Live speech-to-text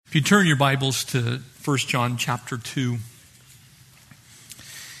If you turn your Bibles to 1 John chapter 2,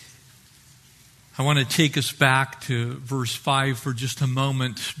 I want to take us back to verse 5 for just a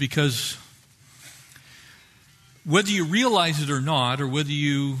moment, because whether you realize it or not, or whether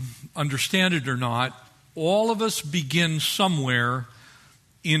you understand it or not, all of us begin somewhere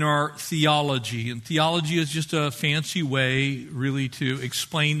in our theology. And theology is just a fancy way, really, to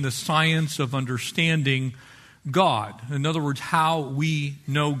explain the science of understanding God. In other words, how we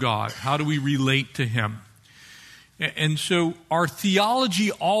know God. How do we relate to Him? And so our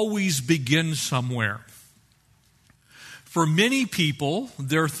theology always begins somewhere. For many people,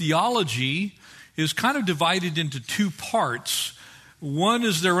 their theology is kind of divided into two parts. One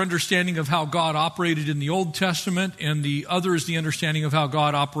is their understanding of how God operated in the Old Testament, and the other is the understanding of how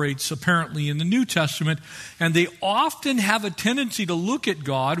God operates apparently in the New Testament. And they often have a tendency to look at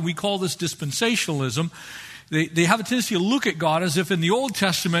God, we call this dispensationalism. They have a tendency to look at God as if in the Old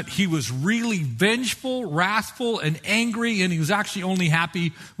Testament He was really vengeful, wrathful, and angry, and He was actually only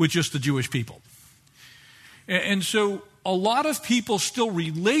happy with just the Jewish people. And so a lot of people still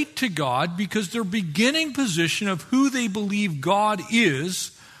relate to God because their beginning position of who they believe God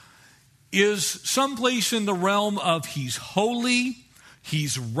is someplace in the realm of He's holy,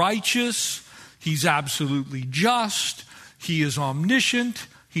 He's righteous, He's absolutely just, He is omniscient,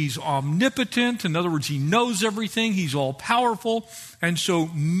 He's omnipotent. In other words, He knows everything. He's all-powerful. And so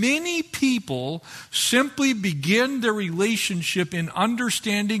many people simply begin their relationship in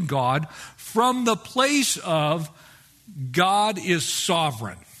understanding God from the place of God is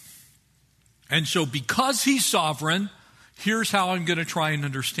sovereign. And so because He's sovereign, here's how I'm going to try and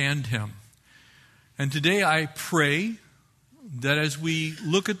understand Him. And today I pray that as we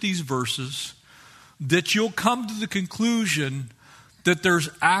look at these verses, that you'll come to the conclusion that there's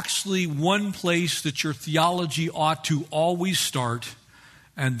actually one place that your theology ought to always start,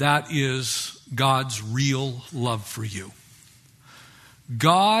 and that is God's real love for you.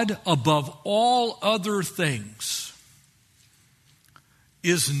 God, above all other things,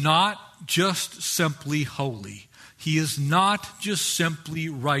 is not just simply holy. He is not just simply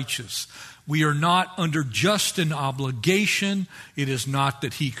righteous. We are not under just an obligation. It is not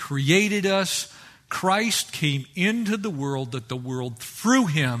that He created us. Christ came into the world that the world through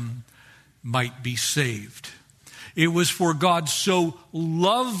Him might be saved. It was for God so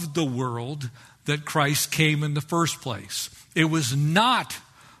loved the world that Christ came in the first place. It was not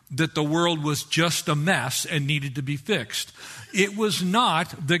that the world was just a mess and needed to be fixed. It was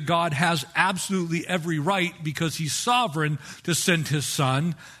not that God has absolutely every right, because He's sovereign, to send His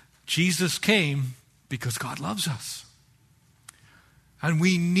Son. Jesus came because God loves us. And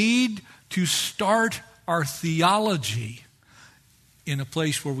we need to start our theology in a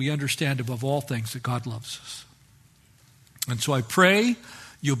place where we understand above all things that God loves us. And so I pray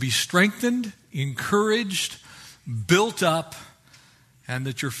you'll be strengthened, encouraged, built up, and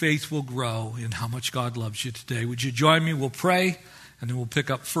that your faith will grow in how much God loves you today. Would you join me? We'll pray, and then we'll pick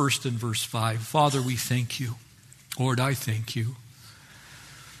up first in verse 5. Father, we thank You. Lord, I thank You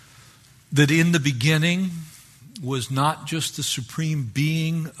that in the beginning was not just the supreme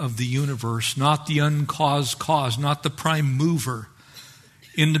being of the universe, not the uncaused cause, not the prime mover.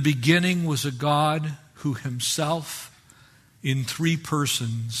 In the beginning was a God who Himself, in three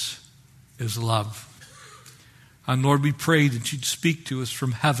persons, is love. And Lord, we pray that You'd speak to us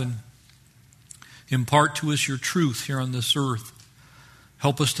from heaven. Impart to us Your truth here on this earth.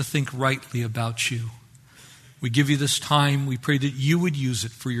 Help us to think rightly about You. We give You this time. We pray that You would use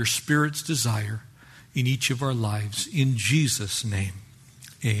it for Your Spirit's desire in each of our lives. In Jesus' name,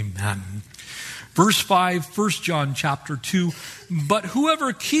 amen. Verse 5, 1 John chapter 2. But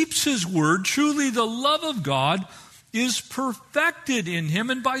whoever keeps His word, truly the love of God is perfected in him,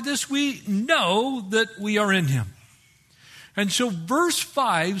 and by this we know that we are in Him. And so verse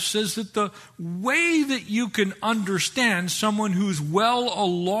 5 says that the way that you can understand someone who's well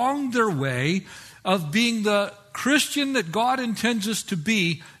along their way of being the Christian that God intends us to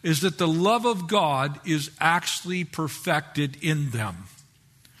be is that the love of God is actually perfected in them.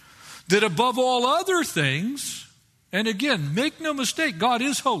 That above all other things, and again, make no mistake, God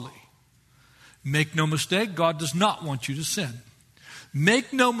is holy. Make no mistake, God does not want you to sin.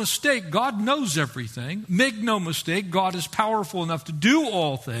 Make no mistake, God knows everything. Make no mistake, God is powerful enough to do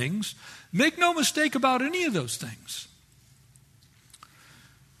all things. Make no mistake about any of those things.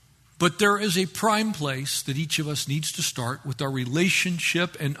 But there is a prime place that each of us needs to start with our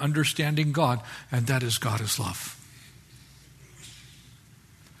relationship and understanding God, and that is God is love.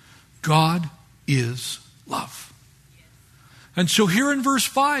 God is love. And so here in verse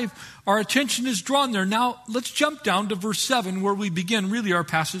 5, our attention is drawn there. Now, let's jump down to verse 7 where we begin really our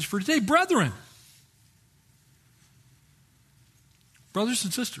passage for today. Brethren, brothers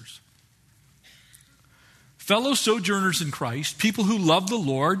and sisters, fellow sojourners in Christ, people who love the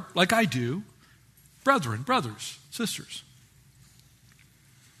Lord like I do, brethren, brothers, sisters.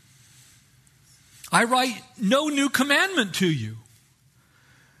 I write no new commandment to you,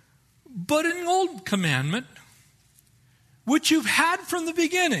 but an old commandment which you've had from the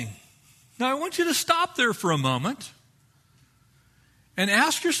beginning. Now I want you to stop there for a moment and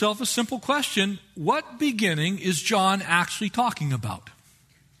ask yourself a simple question. What beginning is John actually talking about?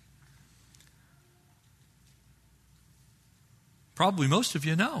 Probably most of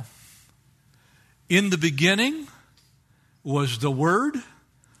you know. In the beginning was the Word,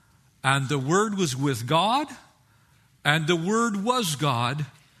 and the Word was with God, and the Word was God.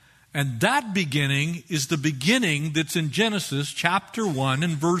 And that beginning is the beginning that's in Genesis chapter 1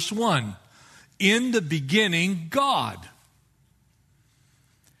 and verse 1. In the beginning, God.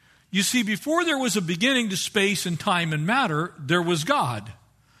 You see, before there was a beginning to space and time and matter, there was God.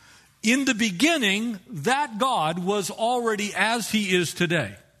 In the beginning, that God was already as He is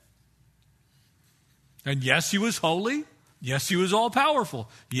today. And yes, He was holy. Yes, He was all-powerful.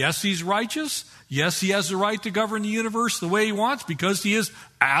 Yes, He's righteous. Yes, He has the right to govern the universe the way He wants because He is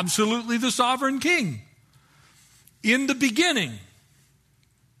absolutely the sovereign King. In the beginning,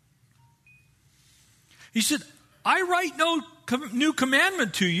 He said, I write no new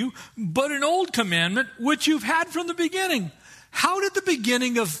commandment to you, but an old commandment which you've had from the beginning. How did the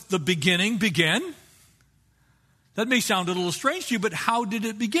beginning of the beginning begin? That may sound a little strange to you, but how did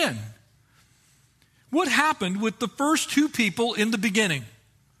it begin? What happened with the first two people in the beginning?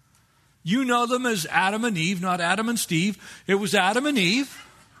 You know them as Adam and Eve, not Adam and Steve. It was Adam and Eve.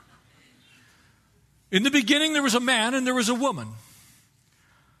 In the beginning, there was a man and there was a woman.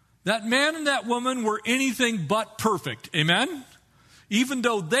 That man and that woman were anything but perfect. Amen? Even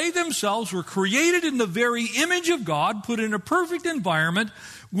though they themselves were created in the very image of God, put in a perfect environment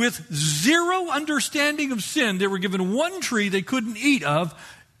with zero understanding of sin, they were given one tree they couldn't eat of.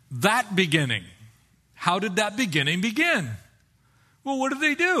 That beginning. How did that beginning begin? Well, what did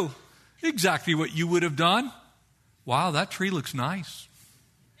they do? Exactly what you would have done. Wow, that tree looks nice.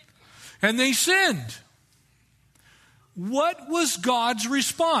 And they sinned. What was God's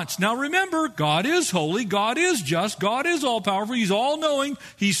response? Now remember, God is holy, God is just, God is all-powerful, He's all-knowing.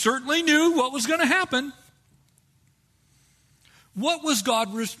 He certainly knew what was going to happen. What was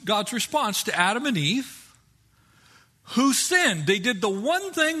God's response to Adam and Eve, who sinned? They did the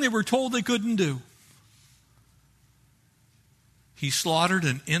one thing they were told they couldn't do. He slaughtered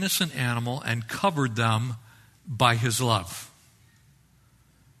an innocent animal and covered them by His love.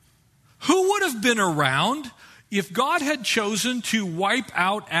 Who would have been around if God had chosen to wipe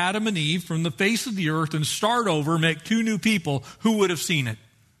out Adam and Eve from the face of the earth and start over, make two new people? Who would have seen it?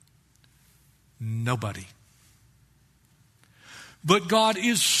 Nobody. But God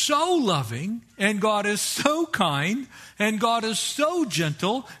is so loving, and God is so kind, and God is so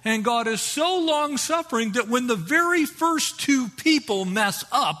gentle, and God is so long-suffering that when the very first two people mess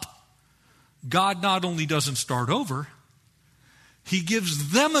up, God not only doesn't start over, He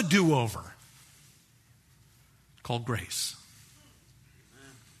gives them a do-over called grace.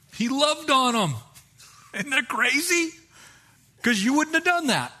 He loved on them. Isn't that crazy? Because you wouldn't have done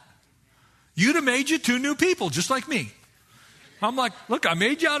that. You'd have made you two new people, just like me. I'm like, look, I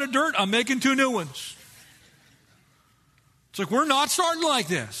made you out of dirt. I'm making two new ones. It's like, we're not starting like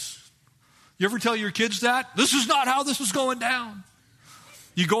this. You ever tell your kids that? This is not how this is going down.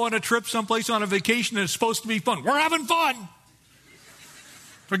 You go on a trip someplace on a vacation and it's supposed to be fun. We're having fun.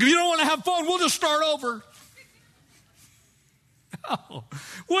 Like, if you don't want to have fun, we'll just start over. No.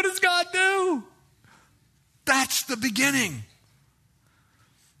 What does God do? That's the beginning.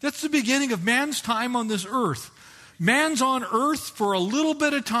 That's the beginning of man's time on this earth. Man's on earth for a little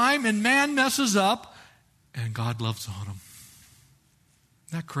bit of time, and man messes up, and God loves on him.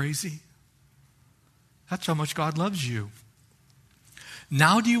 Isn't that crazy? That's how much God loves you.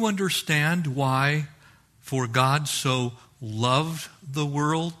 Now do you understand why, for God so loved the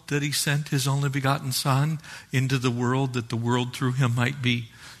world that He sent His only begotten Son into the world, that the world through Him might be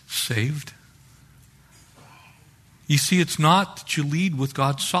saved? You see, it's not that you lead with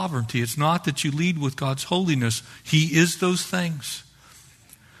God's sovereignty. It's not that you lead with God's holiness. He is those things.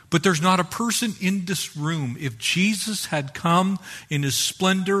 But there's not a person in this room, if Jesus had come in His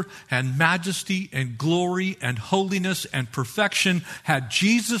splendor and majesty and glory and holiness and perfection, had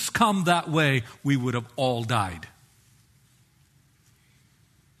Jesus come that way, we would have all died.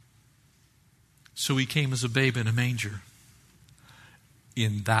 So He came as a babe in a manger.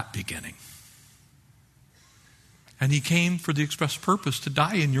 in that beginning. And he came for the express purpose to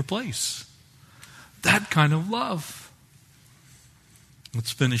die in your place. That kind of love.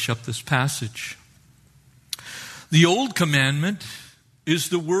 Let's finish up this passage. The old commandment is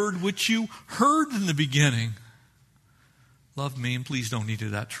the word which you heard in the beginning. Love me and please don't eat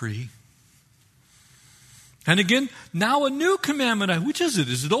of that tree. And again, now a new commandment. Which is it?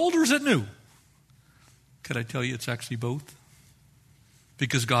 Is it old or is it new? Could I tell you it's actually both?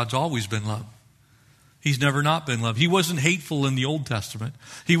 Because God's always been love. He's never not been love. He wasn't hateful in the Old Testament.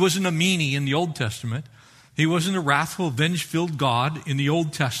 He wasn't a meanie in the Old Testament. He wasn't a wrathful, venge-filled God in the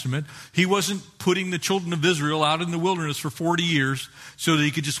Old Testament. He wasn't putting the children of Israel out in the wilderness for 40 years so that he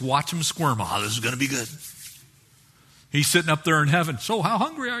could just watch them squirm. Oh, this is going to be good. He's sitting up there in heaven. So how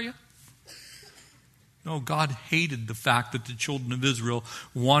hungry are you? No, God hated the fact that the children of Israel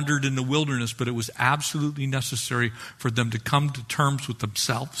wandered in the wilderness, but it was absolutely necessary for them to come to terms with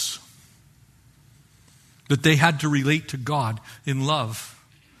themselves. That they had to relate to God in love.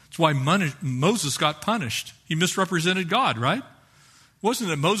 That's why Moses got punished. He misrepresented God, right? It wasn't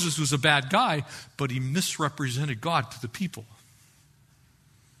that Moses was a bad guy, but he misrepresented God to the people.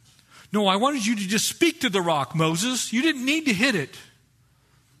 No, I wanted you to just speak to the rock, Moses. You didn't need to hit it.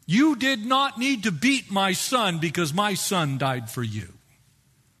 You did not need to beat my son because my son died for you.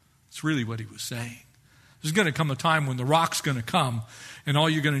 That's really what he was saying. There's going to come a time when the rock's going to come and all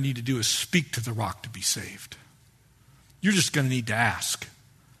you're going to need to do is speak to the rock to be saved. You're just going to need to ask.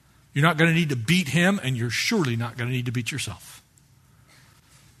 You're not going to need to beat him, and you're surely not going to need to beat yourself.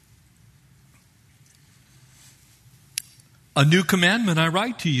 A new commandment I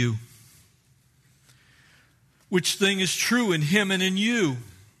write to you, which thing is true in him and in you,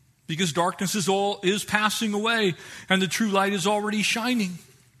 because darkness is passing away, and the true light is already shining.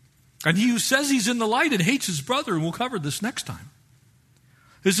 And he who says he's in the light and hates his brother, and we'll cover this next time,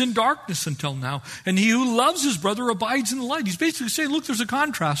 is in darkness until now. And he who loves his brother abides in the light. He's basically saying, look, there's a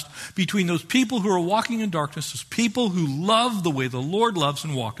contrast between those people who are walking in darkness, those people who love the way the Lord loves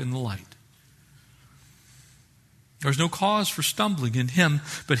and walk in the light. There's no cause for stumbling in him,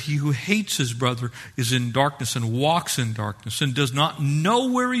 but he who hates his brother is in darkness and walks in darkness and does not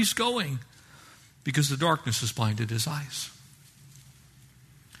know where he's going because the darkness has blinded his eyes.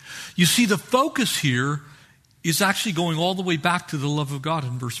 You see, the focus here is actually going all the way back to the love of God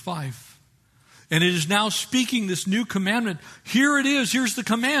in verse 5. And it is now speaking this new commandment. Here it is. Here's the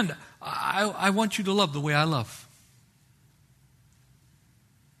command. I want you to love the way I love.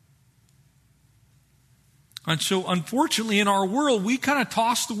 And so, unfortunately, in our world, we kind of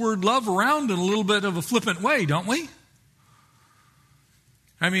toss the word love around in a little bit of a flippant way, don't we?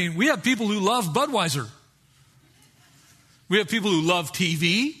 I mean, we have people who love Budweiser. We have people who love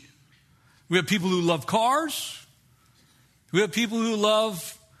TV. We have people who love cars. We have people who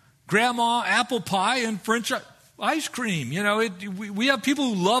love grandma apple pie and French ice cream. You know, we have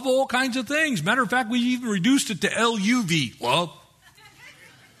people who love all kinds of things. Matter of fact, we even reduced it to LUV, love.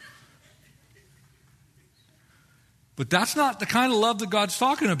 But that's not the kind of love that God's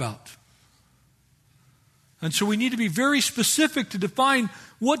talking about. And so we need to be very specific to define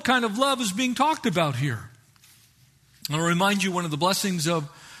what kind of love is being talked about here. I'll remind you one of the blessings of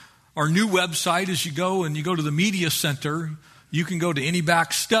our new website is you go to the media center. You can go to any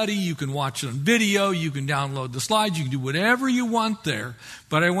back study. You can watch it on video. You can download the slides. You can do whatever you want there.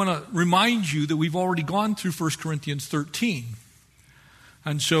 But I want to remind you that we've already gone through 1 Corinthians 13.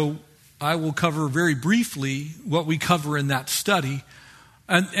 And so I will cover very briefly what we cover in that study.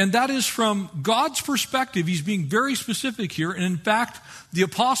 And that is from God's perspective. He's being very specific here. And in fact, the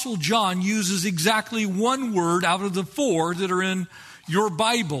Apostle John uses exactly one word out of the 4 that are in your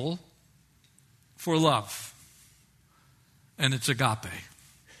Bible for love. And it's agape.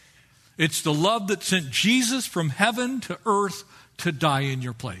 It's the love that sent Jesus from heaven to earth to die in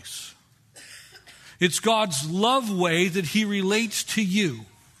your place. It's God's love way that he relates to you.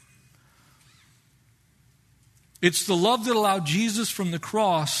 It's the love that allowed Jesus from the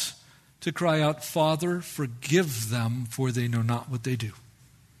cross to cry out, Father, forgive them, for they know not what they do.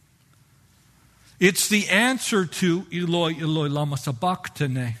 It's the answer to Eloi, Eloi, lama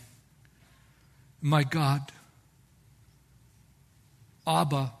sabachthani. My God,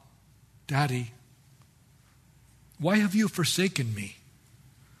 Abba, Daddy, why have you forsaken me?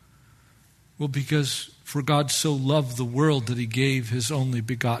 Well, because for God so loved the world that he gave his only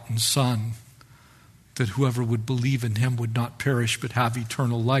begotten Son, that whoever would believe in him would not perish but have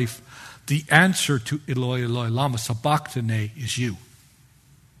eternal life. The answer to Eloi, Eloi, lama sabachthani is you.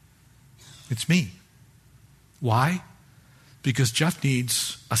 It's me. Why? Because Jeff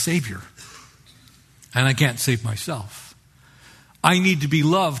needs a Savior. And I can't save myself. I need to be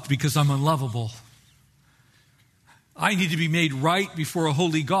loved because I'm unlovable. I need to be made right before a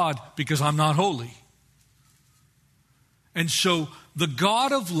holy God because I'm not holy. And so the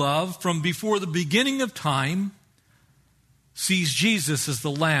God of love from before the beginning of time sees Jesus as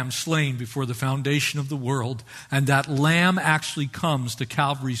the lamb slain before the foundation of the world. And that lamb actually comes to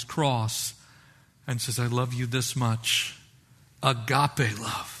Calvary's cross and says, I love you this much. Agape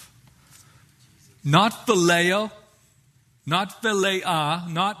love. Not phileo, not philia,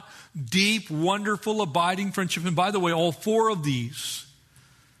 not deep, wonderful, abiding friendship. And by the way, all four of these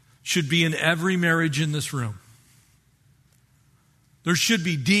should be in every marriage in this room. There should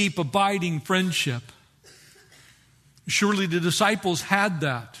be deep, abiding friendship. Surely the disciples had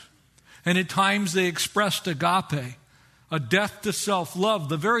that. And at times they expressed agape, a death to self-love,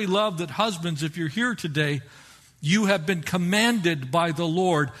 the very love that husbands, if you're here today, you have been commanded by the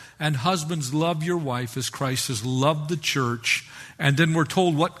Lord. And husbands, love your wife as Christ has loved the church. And then we're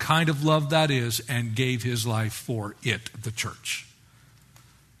told what kind of love that is and gave his life for it, the church.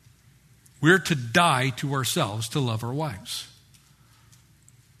 We're to die to ourselves to love our wives.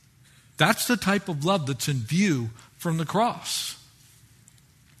 That's the type of love that's in view from the cross.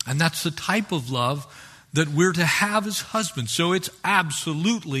 And that's the type of love that we're to have as husbands. So it's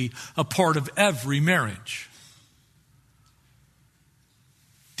absolutely a part of every marriage.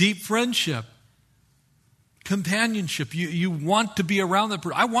 Deep friendship, companionship. You want to be around that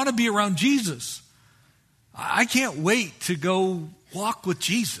person. I want to be around Jesus. I can't wait to go walk with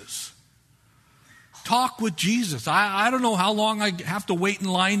Jesus. Talk with Jesus. I don't know how long I have to wait in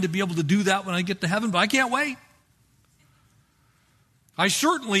line to be able to do that when I get to heaven, but I can't wait. I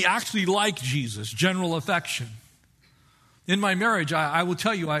certainly actually like Jesus, general affection. In my marriage, I will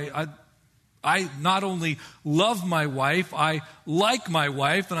tell you, I not only love my wife, I like my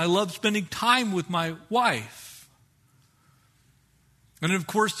wife, and I love spending time with my wife. And of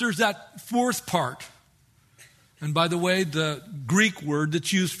course, there's that fourth part. And by the way, the Greek word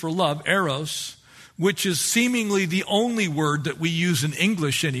that's used for love, eros, which is seemingly the only word that we use in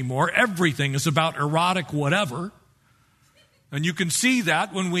English anymore. Everything is about erotic whatever. And you can see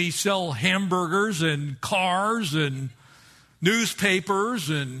that when we sell hamburgers and cars and newspapers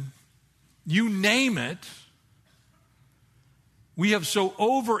and you name it. We have so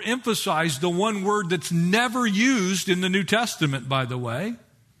overemphasized the one word that's never used in the New Testament, by the way,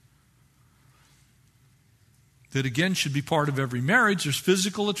 that again should be part of every marriage. There's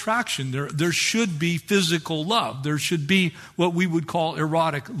physical attraction. There should be physical love. There should be what we would call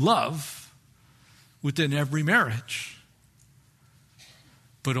erotic love within every marriage.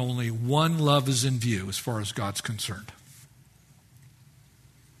 But only one love is in view as far as God's concerned.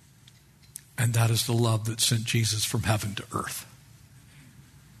 And that is the love that sent Jesus from heaven to earth.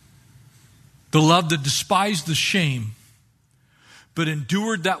 The love that despised the shame, but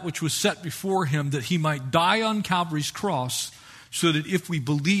endured that which was set before him, that he might die on Calvary's cross, so that if we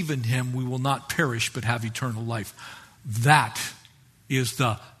believe in him, we will not perish but have eternal life. That is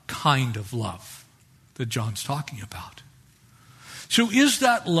the kind of love that John's talking about. So is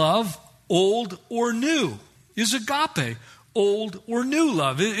that love old or new? Is agape old or new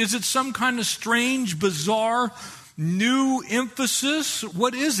love? Is it some kind of strange, bizarre, new emphasis?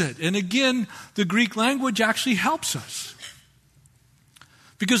 What is it? And again, the Greek language actually helps us.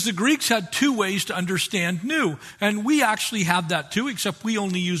 Because the Greeks had two ways to understand new. And we actually have that too, except we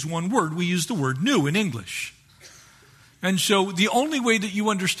only use one word. We use the word new in English. And so the only way that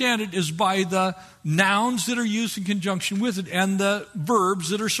you understand it is by the nouns that are used in conjunction with it and the verbs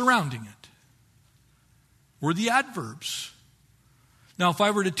that are surrounding it, or the adverbs. Now, if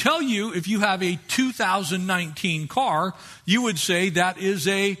I were to tell you, if you have a 2019 car, you would say that is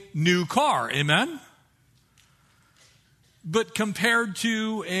a new car. Amen? But compared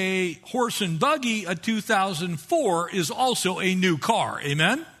to a horse and buggy, a 2004 is also a new car.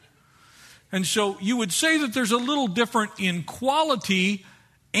 Amen? And so you would say that there's a little different in quality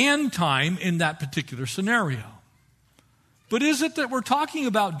and time in that particular scenario. But is it that we're talking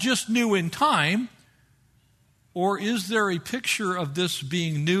about just new in time, or is there a picture of this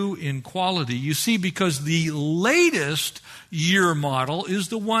being new in quality? You see, because the latest year model is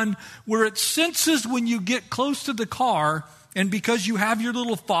the one where it senses when you get close to the car, and because you have your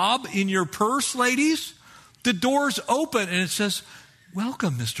little fob in your purse, ladies, the doors open and it says,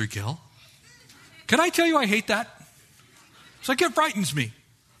 "Welcome, Mr. Gill." Can I tell you I hate that? It's like it frightens me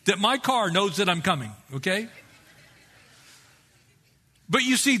that my car knows that I'm coming, okay? But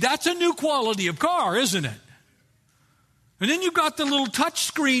you see, that's a new quality of car, isn't it? And then you've got the little touch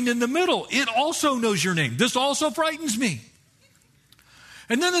screen in the middle. It also knows your name. This also frightens me.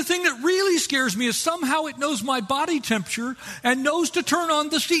 And then the thing that really scares me is somehow it knows my body temperature and knows to turn on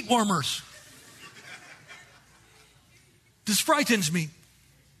the seat warmers. This frightens me.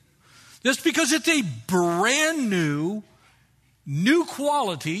 Just because it's a brand new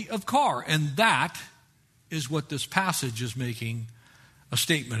quality of car. And that is what this passage is making a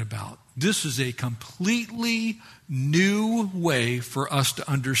statement about. This is a completely new way for us to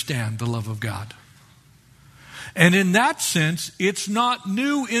understand the love of God. And in that sense, it's not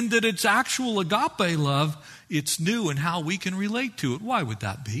new in that it's actual agape love. It's new in how we can relate to it. Why would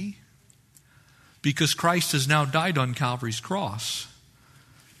that be? Because Christ has now died on Calvary's cross.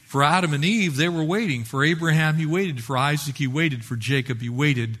 For Adam and Eve, they were waiting. For Abraham, he waited. For Isaac, he waited. For Jacob, he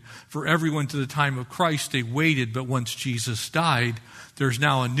waited. For everyone to the time of Christ, they waited. But once Jesus died, there's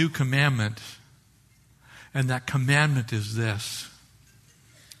now a new commandment. And that commandment is this.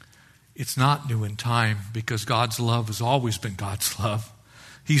 It's not new in time because God's love has always been God's love.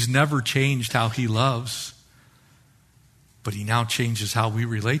 He's never changed how he loves. But he now changes how we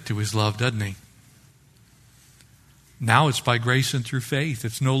relate to his love, doesn't he? Now it's by grace and through faith.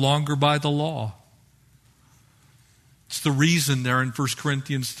 It's no longer by the law. It's the reason there in 1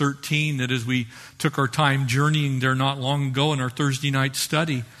 Corinthians 13 that as we took our time journeying there not long ago in our Thursday night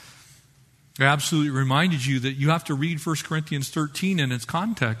study, I absolutely reminded you that you have to read 1 Corinthians 13 in its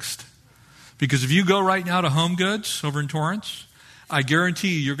context. Because if you go right now to Home Goods over in Torrance, I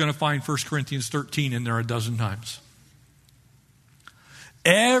guarantee you're going to find 1 Corinthians 13 in there a dozen times.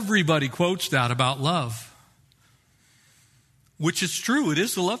 Everybody quotes that about love. Which is true, it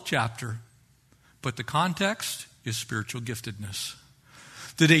is the love chapter. But the context is spiritual giftedness.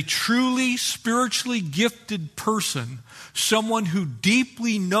 That a truly spiritually gifted person, someone who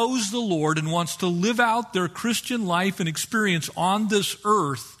deeply knows the Lord and wants to live out their Christian life and experience on this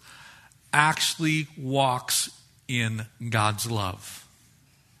earth, actually walks in God's love.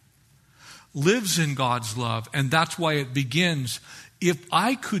 Lives in God's love, and that's why it begins. If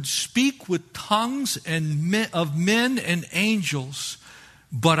I could speak with tongues of men and angels,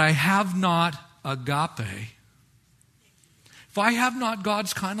 but I have not agape, if I have not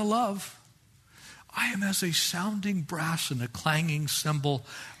God's kind of love, I am as a sounding brass and a clanging cymbal.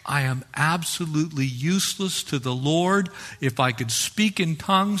 I am absolutely useless to the Lord. If I could speak in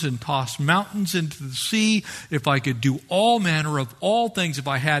tongues and toss mountains into the sea, if I could do all manner of all things, if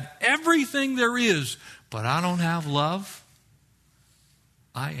I had everything there is, but I don't have love,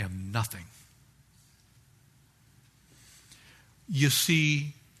 I am nothing. You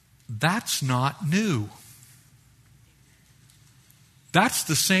see, that's not new. That's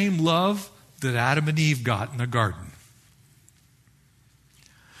the same love that Adam and Eve got in the garden.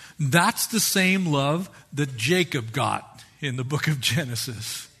 That's the same love that Jacob got in the book of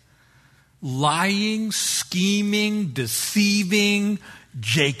Genesis. Lying, scheming, deceiving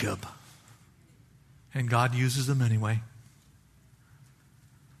Jacob. And God uses them anyway.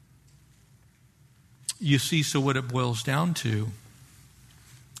 You see, so what it boils down to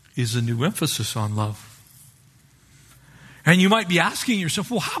is a new emphasis on love. And you might be asking yourself,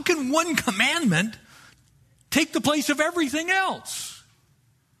 well, how can one commandment take the place of everything else?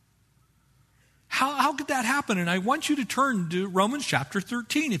 How could that happen? And I want you to turn to Romans chapter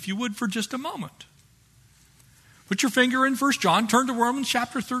 13, if you would, for just a moment. Put your finger in 1 John, turn to Romans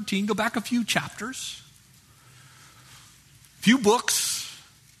chapter 13, go back a few chapters, a few books.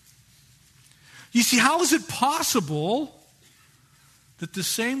 You see, how is it possible that the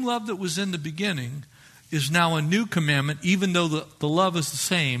same love that was in the beginning is now a new commandment, even though the love is the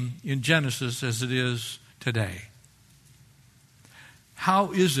same in Genesis as it is today?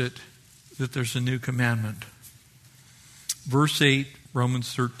 How is it that there's a new commandment? Verse 8,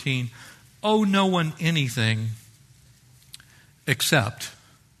 Romans 13, owe no one anything except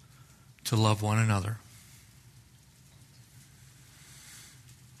to love one another.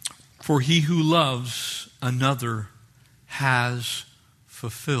 For he who loves another has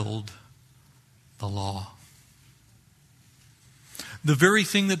fulfilled the law. The very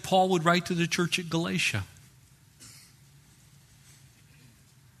thing that Paul would write to the church at Galatia.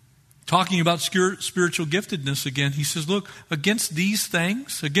 Talking about spiritual giftedness again, he says, look, against these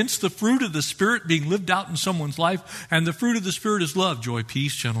things, against the fruit of the Spirit being lived out in someone's life, and the fruit of the Spirit is love, joy,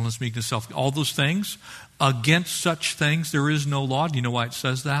 peace, gentleness, meekness, self, all those things, against such things there is no law. Do you know why it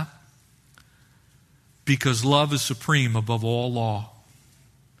says that? Because love is supreme above all law.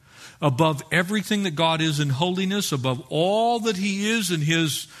 Above everything that God is in holiness, above all that he is in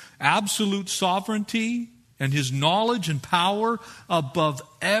his absolute sovereignty and his knowledge and power, above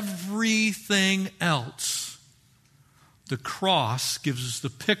everything else. The cross gives us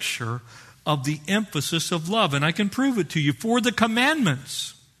the picture of the emphasis of love. And I can prove it to you. For the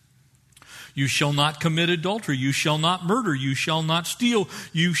commandments: you shall not commit adultery, you shall not murder, you shall not steal,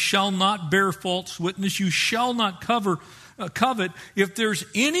 you shall not bear false witness, you shall not covet. If there's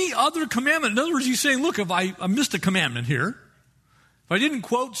any other commandment, in other words, he's saying, look, if I missed a commandment here, if I didn't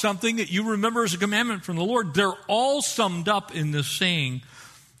quote something that you remember as a commandment from the Lord, they're all summed up in this saying,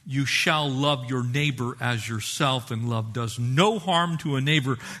 you shall love your neighbor as yourself, and love does no harm to a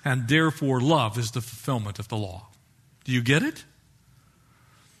neighbor, and therefore love is the fulfillment of the law. Do you get it?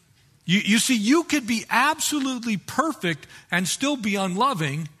 You see, you could be absolutely perfect and still be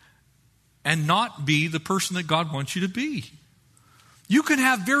unloving and not be the person that God wants you to be. You can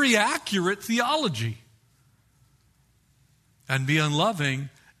have very accurate theology and be unloving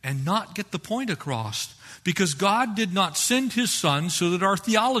and not get the point across, because God did not send his Son so that our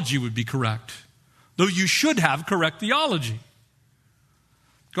theology would be correct, though you should have correct theology.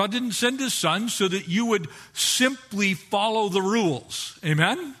 God didn't send his Son so that you would simply follow the rules.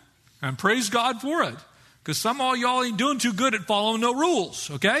 Amen? And praise God for it. Because some of y'all ain't doing too good at following no rules,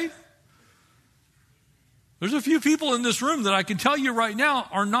 okay? There's a few people in this room that I can tell you right now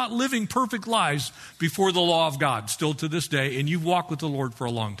are not living perfect lives before the law of God, still to this day, and you've walked with the Lord for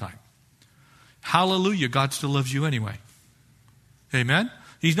a long time. Hallelujah, God still loves you anyway. Amen?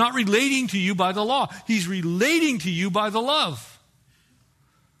 He's not relating to you by the law. He's relating to you by the love.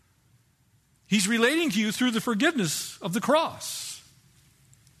 He's relating to you through the forgiveness of the cross.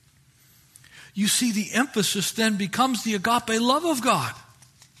 You see, the emphasis then becomes the agape love of God.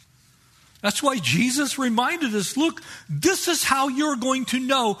 That's why Jesus reminded us, look, this is how you're going to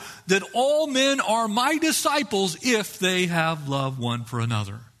know that all men are my disciples if they have love one for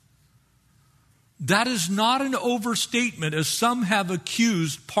another. That is not an overstatement, as some have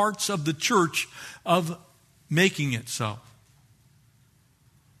accused parts of the church of making it so.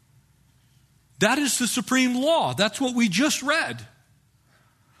 That is the supreme law. That's what we just read.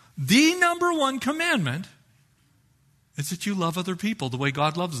 The number one commandment is that you love other people the way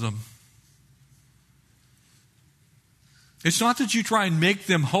God loves them. It's not that you try and make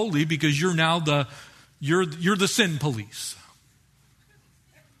them holy because you're now you're the sin police.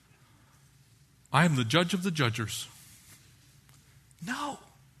 I am the judge of the judgers. No.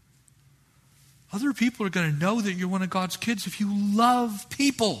 Other people are going to know that you're one of God's kids if you love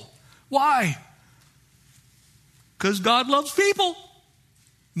people. Why? Because God loves people.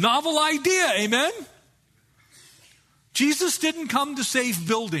 Novel idea, amen? Jesus didn't come to save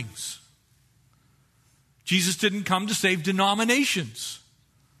buildings. Jesus didn't come to save denominations.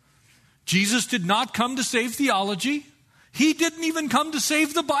 Jesus did not come to save theology. He didn't even come to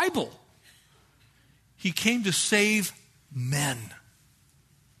save the Bible. He came to save men,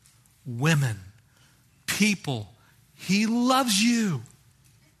 women, people. He loves you.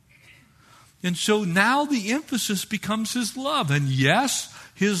 And so now the emphasis becomes his love. And yes,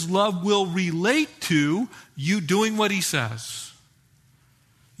 his love will relate to you doing what he says.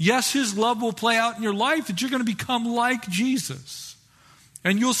 Yes, his love will play out in your life that you're going to become like Jesus.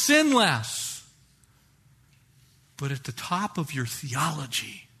 And you'll sin less. But at the top of your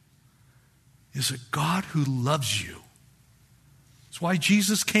theology is a God who loves you. That's why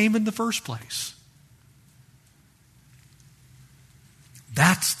Jesus came in the first place.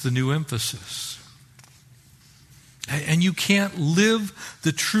 That's the new emphasis. And you can't live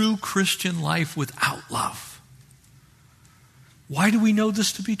the true Christian life without love. Why do we know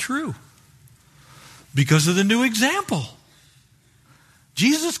this to be true? Because of the new example.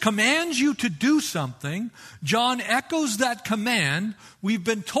 Jesus commands you to do something. John echoes that command. We've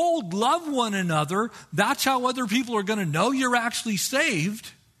been told, love one another. That's how other people are going to know you're actually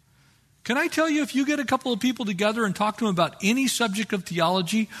saved. Can I tell you, if you get a couple of people together and talk to them about any subject of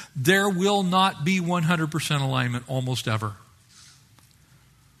theology, there will not be 100% alignment almost ever.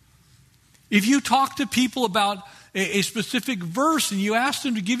 If you talk to people about a specific verse and you ask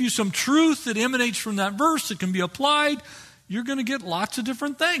them to give you some truth that emanates from that verse that can be applied, you're going to get lots of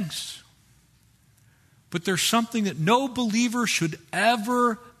different things. But there's something that no believer should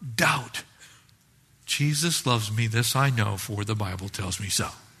ever doubt. Jesus loves me, this I know, for the Bible tells me so.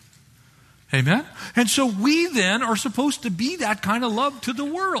 Amen? And so we then are supposed to be that kind of love to the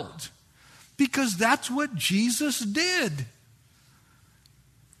world, because that's what Jesus did.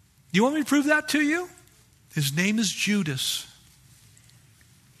 You want me to prove that to you? His name is Judas.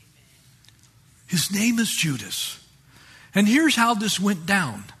 His name is Judas. And here's how this went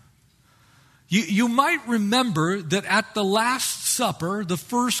down. You might remember that at the Last Supper, the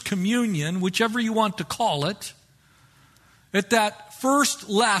first communion, whichever you want to call it, at that first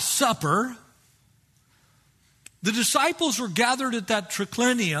Last Supper, The disciples were gathered at that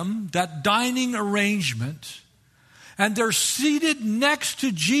triclinium, that dining arrangement, and they're seated next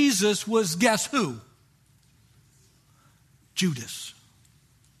to Jesus was, guess who? Judas.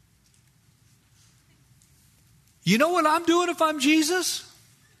 You know what I'm doing if I'm Jesus?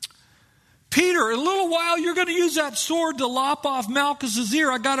 Peter, in a little while you're going to use that sword to lop off Malchus's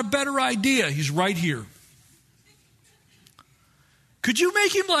ear. I got a better idea. He's right here. Could you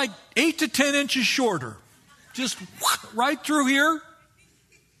make him like 8 to 10 inches shorter? Just right through here.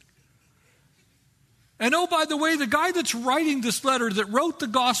 And oh, by the way, the guy that's writing this letter, that wrote the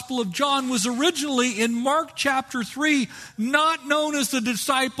Gospel of John, was originally in Mark chapter 3, not known as the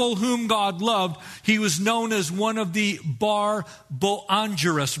disciple whom God loved. He was known as one of the Bar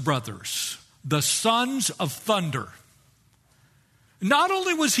Boanerges brothers, the sons of thunder. Not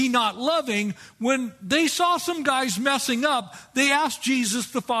only was he not loving, when they saw some guys messing up, they asked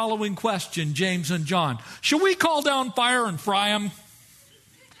Jesus the following question, James and John. Shall we call down fire and fry them?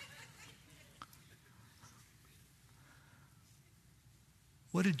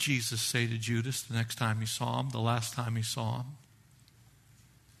 What did Jesus say to Judas the next time he saw him, the last time he saw him?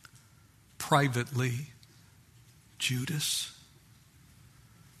 Privately, Judas,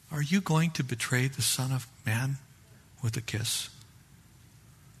 are you going to betray the Son of Man with a kiss?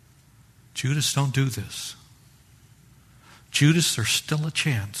 Judas, don't do this. Judas, there's still a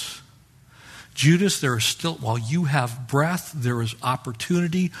chance. Judas, there is still, while you have breath, there is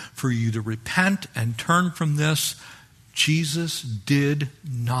opportunity for you to repent and turn from this. Jesus did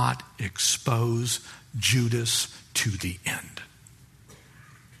not expose Judas to the end.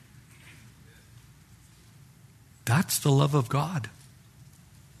 That's the love of God.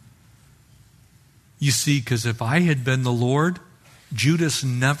 You see, because if I had been the Lord, Judas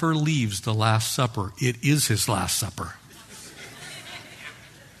never leaves the Last Supper. It is his Last Supper.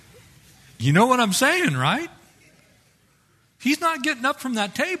 You know what I'm saying, right? He's not getting up from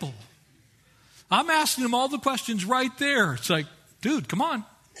that table. I'm asking him all the questions right there. It's like, dude, come on.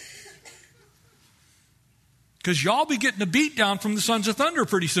 Because y'all be getting a beat down from the Sons of Thunder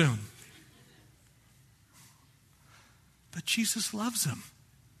pretty soon. But Jesus loves him,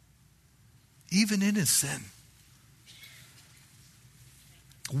 even in his sin.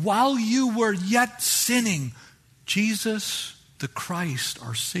 While you were yet sinning, Jesus, the Christ,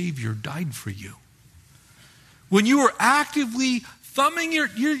 our Savior, died for you. When you were actively thumbing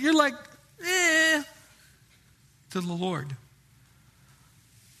you're like, to the Lord.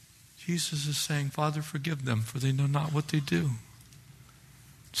 Jesus is saying, Father, forgive them, for they know not what they do.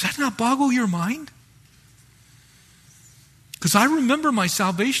 Does that not boggle your mind? Because I remember my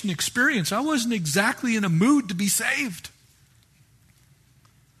salvation experience. I wasn't exactly in a mood to be saved.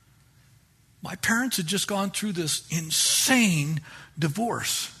 My parents had just gone through this insane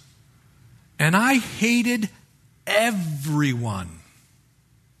divorce. And I hated everyone.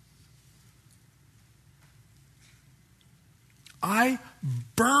 I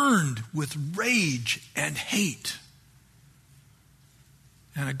burned with rage and hate.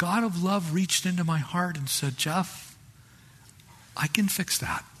 And a God of love reached into my heart and said, Jeff, I can fix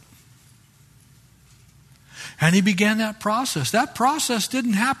that. And he began that process. That process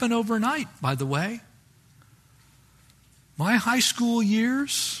didn't happen overnight, by the way. My high school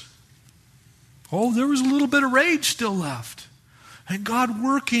years, there was a little bit of rage still left. And God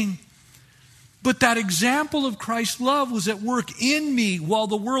working. But that example of Christ's love was at work in me while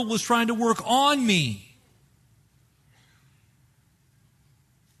the world was trying to work on me.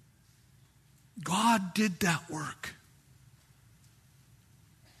 God did that work.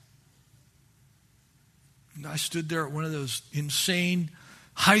 And I stood there at one of those insane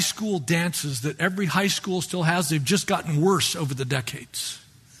high school dances that every high school still has. They've just gotten worse over the decades.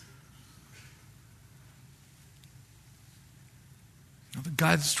 Now, the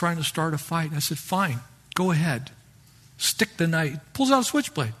guy that's trying to start a fight, I said, fine, go ahead. Stick the knife. Pulls out a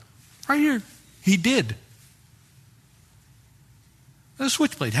switchblade. Right here. He did. There's a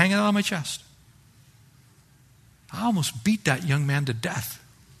switchblade hanging out on my chest. I almost beat that young man to death.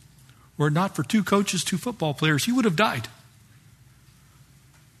 Were it not for 2 coaches, 2 football players, he would have died.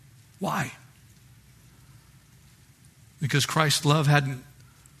 Why? Because Christ's love hadn't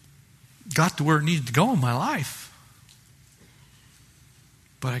got to where it needed to go in my life.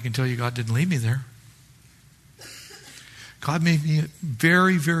 But I can tell you God didn't leave me there. God made me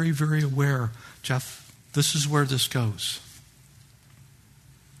very, very, very aware, Jeff, this is where this goes.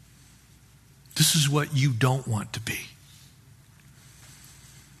 This is what you don't want to be.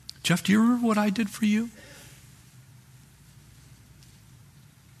 Jeff, do you remember what I did for you?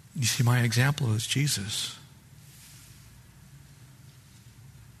 You see, my example is Jesus.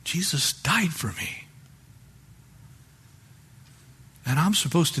 Jesus died for me. And I'm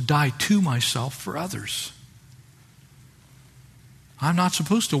supposed to die to myself for others. I'm not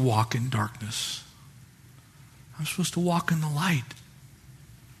supposed to walk in darkness. I'm supposed to walk in the light.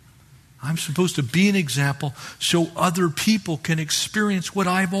 I'm supposed to be an example so other people can experience what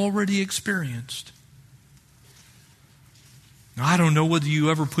I've already experienced. Now, I don't know whether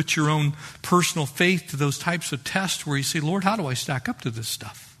you ever put your own personal faith to those types of tests where you say, Lord, how do I stack up to this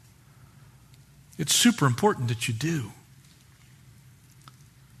stuff? It's super important that you do.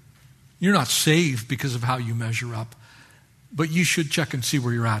 You're not saved because of how you measure up, but you should check and see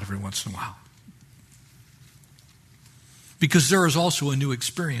where you're at every once in a while. Because there is also a new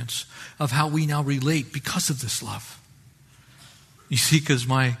experience of how we now relate because of this love. You see, because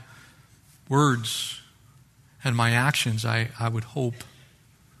my words and my actions, I would hope,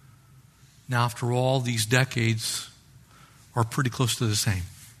 now after all these decades, are pretty close to the same.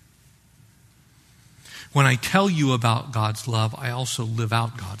 When I tell you about God's love, I also live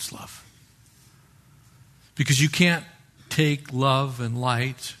out God's love. Because you can't take love and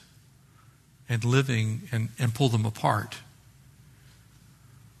light and living and pull them apart.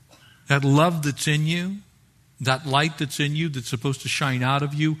 That love that's in you, that light that's in you that's supposed to shine out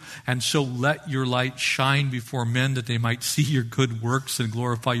of you, and so let your light shine before men that they might see your good works and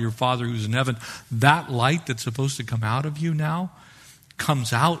glorify your Father who's in heaven. That light that's supposed to come out of you now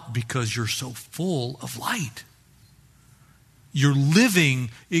comes out because you're so full of light. Your living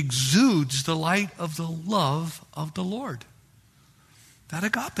exudes the light of the love of the Lord. That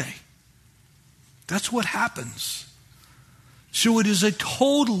agape. That's what happens. So it is a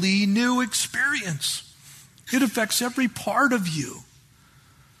totally new experience. It affects every part of you.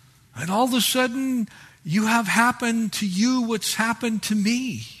 And all of a sudden, you have happened to you what's happened to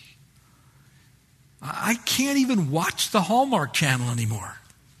me. I can't even watch the Hallmark Channel anymore.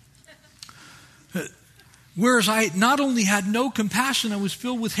 Whereas I not only had no compassion, I was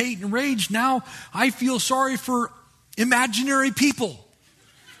filled with hate and rage. Now I feel sorry for imaginary people.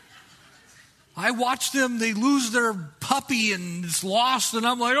 I watch them, they lose their puppy and it's lost, and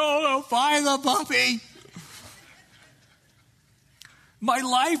I'm like, oh no, find the puppy. My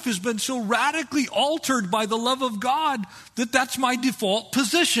life has been so radically altered by the love of God that that's my default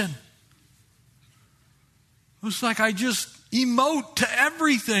position. It's like I just emote to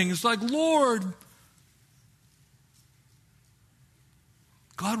everything. It's like, Lord,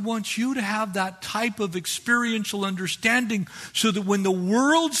 God wants you to have that type of experiential understanding so that when the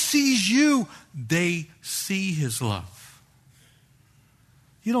world sees you, they see His love.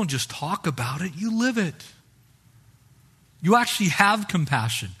 You don't just talk about it, you live it. You actually have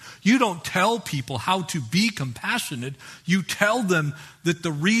compassion. You don't tell people how to be compassionate. You tell them that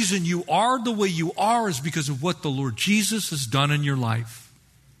the reason you are the way you are is because of what the Lord Jesus has done in your life.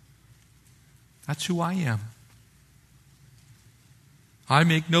 That's who I am. I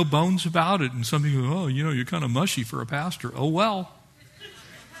make no bones about it. And some people go, oh, you're kind of mushy for a pastor. Oh, well.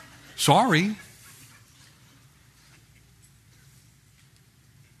 Sorry.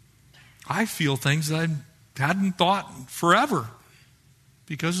 I feel things that I hadn't thought forever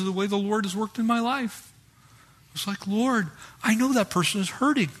because of the way the Lord has worked in my life. It's like, Lord, I know that person is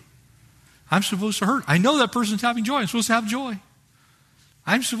hurting. I'm supposed to hurt. I know that person's having joy. I'm supposed to have joy.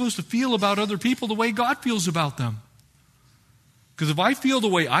 I'm supposed to feel about other people the way God feels about them. Because if I feel the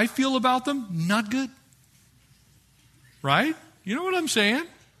way I feel about them, not good. Right? You know what I'm saying?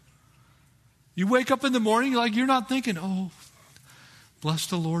 You wake up in the morning, you're not thinking, oh, bless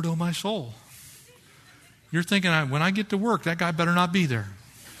the Lord, oh my soul. You're thinking, when I get to work, that guy better not be there.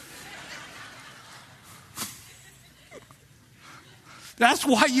 That's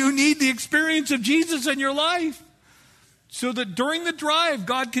why you need the experience of Jesus in your life. So that during the drive,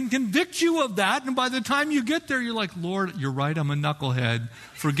 God can convict you of that. And by the time you get there, you're like, Lord, you're right, I'm a knucklehead.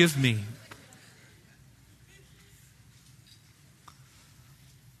 Forgive me.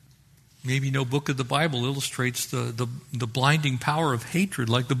 Maybe no book of the Bible illustrates the blinding power of hatred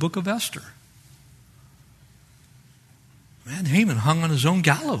like the book of Esther. Man, Haman hung on his own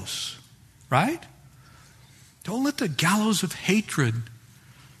gallows, right? Don't let the gallows of hatred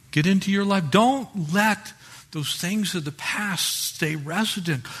get into your life. Don't let those things of the past stay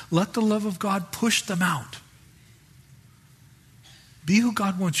resident. Let the love of God push them out. Be who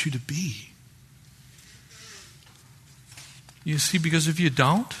God wants you to be. You see, because if you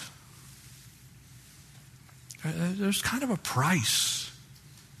don't, there's kind of a price.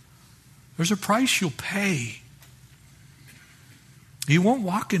 There's a price you'll pay. You won't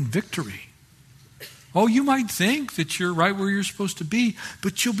walk in victory. Oh, you might think that you're right where you're supposed to be,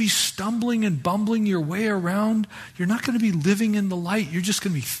 but you'll be stumbling and bumbling your way around. You're not going to be living in the light. You're just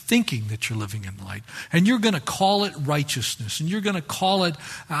going to be thinking that you're living in the light. And you're going to call it righteousness. And you're going to call it,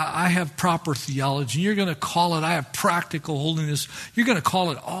 I have proper theology. And you're going to call it, I have practical holiness. You're going to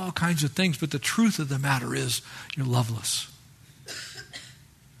call it all kinds of things. But the truth of the matter is, you're loveless.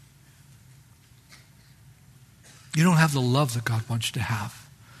 You don't have the love that God wants you to have.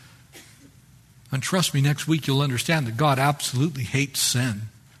 And trust me, next week you'll understand that God absolutely hates sin.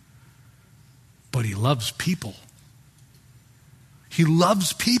 But He loves people. He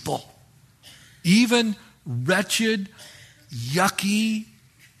loves people. Even wretched, yucky,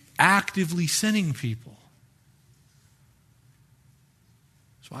 actively sinning people.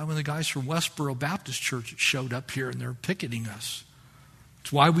 That's why when the guys from Westboro Baptist Church showed up here and they're picketing us.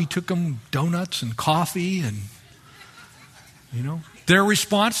 It's why we took them donuts and coffee and, their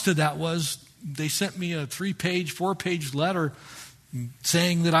response to that was, they sent me a 3-page, 4-page letter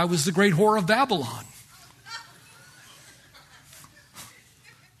saying that I was the great whore of Babylon.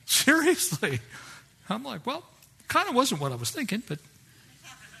 Seriously. I'm like, well, kind of wasn't what I was thinking, but.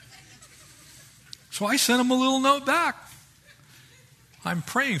 So I sent them a little note back. I'm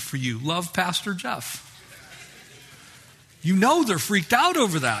praying for you. Love, Pastor Jeff. You know they're freaked out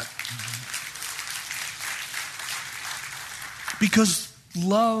over that. Because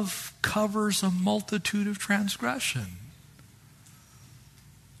love covers a multitude of transgression.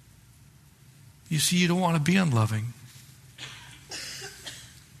 You see, you don't want to be unloving.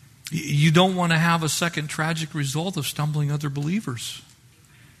 You don't want to have a second tragic result of stumbling other believers.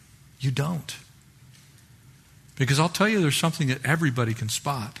 You don't. Because I'll tell you, there's something that everybody can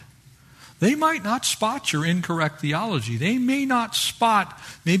spot. They might not spot your incorrect theology. They may not spot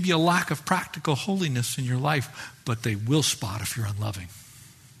maybe a lack of practical holiness in your life, but they will spot if you're unloving.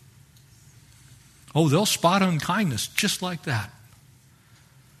 Oh, they'll spot unkindness just like that.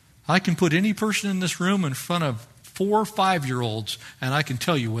 I can put any person in this room in front of 4 or 5-year-olds, and I can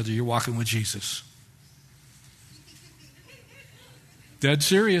tell you whether you're walking with Jesus. Dead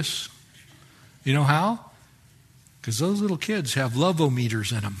serious. You know how? Because those little kids have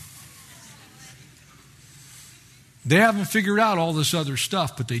love-o-meters in them. They haven't figured out all this other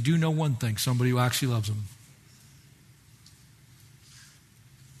stuff, but they do know one thing: somebody who actually loves them.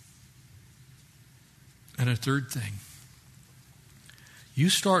 And a third thing,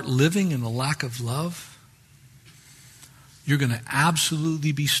 you start living in the lack of love, you're going to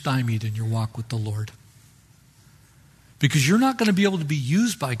absolutely be stymied in your walk with the Lord. Because you're not going to be able to be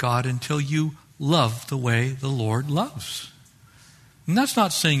used by God until you love the way the Lord loves. And that's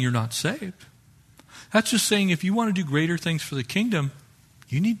not saying you're not saved. That's just saying if you want to do greater things for the kingdom,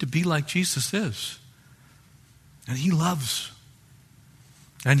 you need to be like Jesus is. And He loves.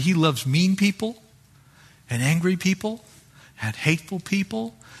 And He loves mean people, and angry people, and hateful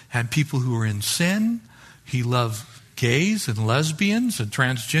people, and people who are in sin. He loves gays and lesbians and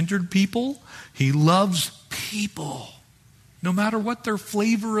transgendered people. He loves people, no matter what their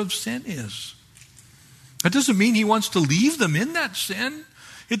flavor of sin is. That doesn't mean He wants to leave them in that sin.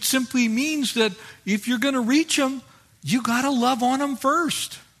 It simply means that if you're going to reach them, you got to love on them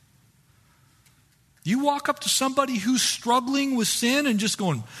first. You walk up to somebody who's struggling with sin and just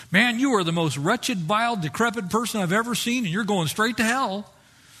going, man, you are the most wretched, vile, decrepit person I've ever seen, and you're going straight to hell.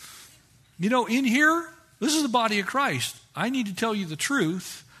 In here, this is the body of Christ. I need to tell you the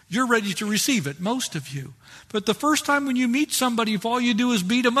truth. You're ready to receive it, most of you. But the first time when you meet somebody, if all you do is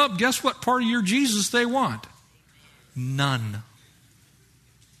beat them up, guess what part of your Jesus they want? None.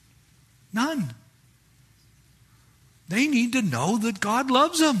 None. They need to know that God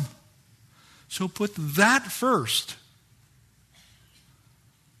loves them. So put that first.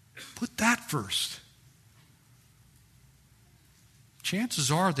 Put that first.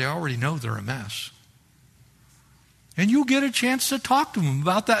 Chances are they already know they're a mess. And you'll get a chance to talk to them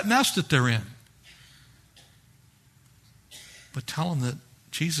about that mess that they're in. But tell them that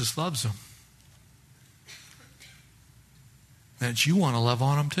Jesus loves them. That you want to love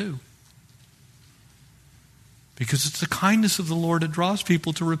on them too. Because it's the kindness of the Lord that draws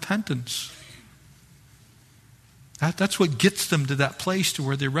people to repentance. That's what gets them to that place to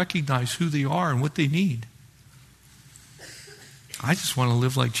where they recognize who they are and what they need. I just want to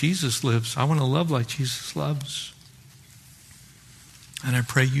live like Jesus lives. I want to love like Jesus loves. And I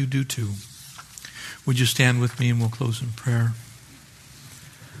pray you do too. Would you stand with me and we'll close in prayer?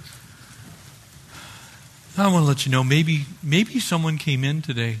 I want to let you know, maybe someone came in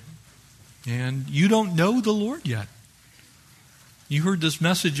today and you don't know the Lord yet. You heard this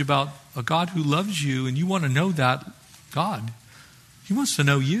message about a God who loves you, and you want to know that God. He wants to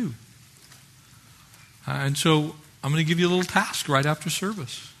know you. And so I'm going to give you a little task right after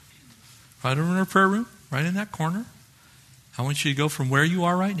service. Right over in our prayer room, right in that corner. I want you to go from where you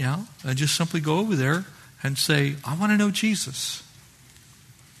are right now and just simply go over there and say, I want to know Jesus.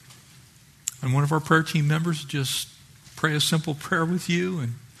 And one of our prayer team members just pray a simple prayer with you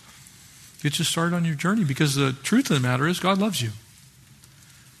and get you started on your journey, because the truth of the matter is God loves you.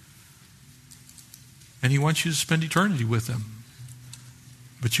 And He wants you to spend eternity with Him.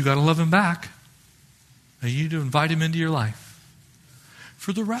 But you got to love Him back. And you need to invite Him into your life.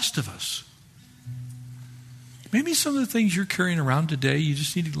 For the rest of us, maybe some of the things you're carrying around today, you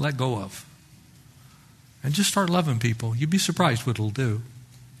just need to let go of. And just start loving people. You'd be surprised what it'll do.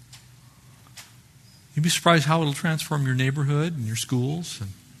 You'd be surprised how it'll transform your neighborhood and your schools and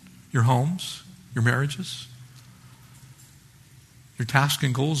your homes, your marriages, your tasks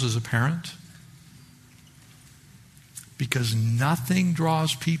and goals as a parent. Because nothing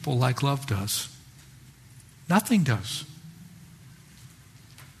draws people like love does. Nothing does.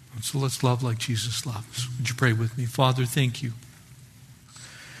 And so let's love like Jesus loves. Would you pray with me? Father, thank you.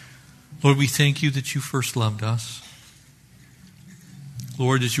 Lord, we thank you that you first loved us.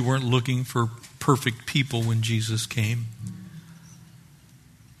 Lord, that you weren't looking for perfect people when Jesus came.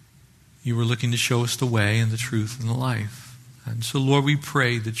 You were looking to show us the way and the truth and the life. And so, Lord, we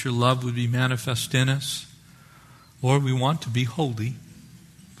pray that your love would be manifest in us. Lord, we want to be holy.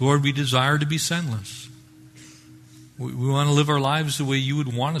 Lord, we desire to be sinless. We want to live our lives the way you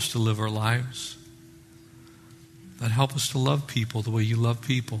would want us to live our lives. But help us to love people the way you love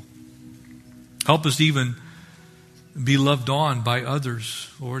people. Help us even be loved on by others,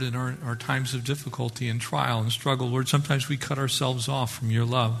 Lord, in our times of difficulty and trial and struggle. Lord, sometimes we cut ourselves off from your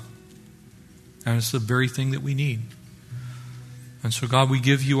love. And it's the very thing that we need. And so, God, we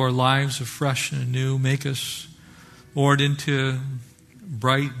give you our lives afresh and anew. Make us, Lord, into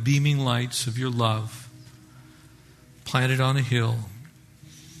bright, beaming lights of your love, planted on a hill,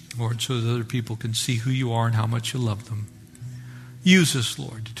 Lord, so that other people can see who you are and how much you love them. Use us,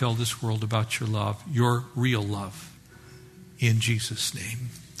 Lord, to tell this world about your love, your real love. In Jesus' name,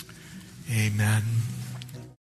 amen.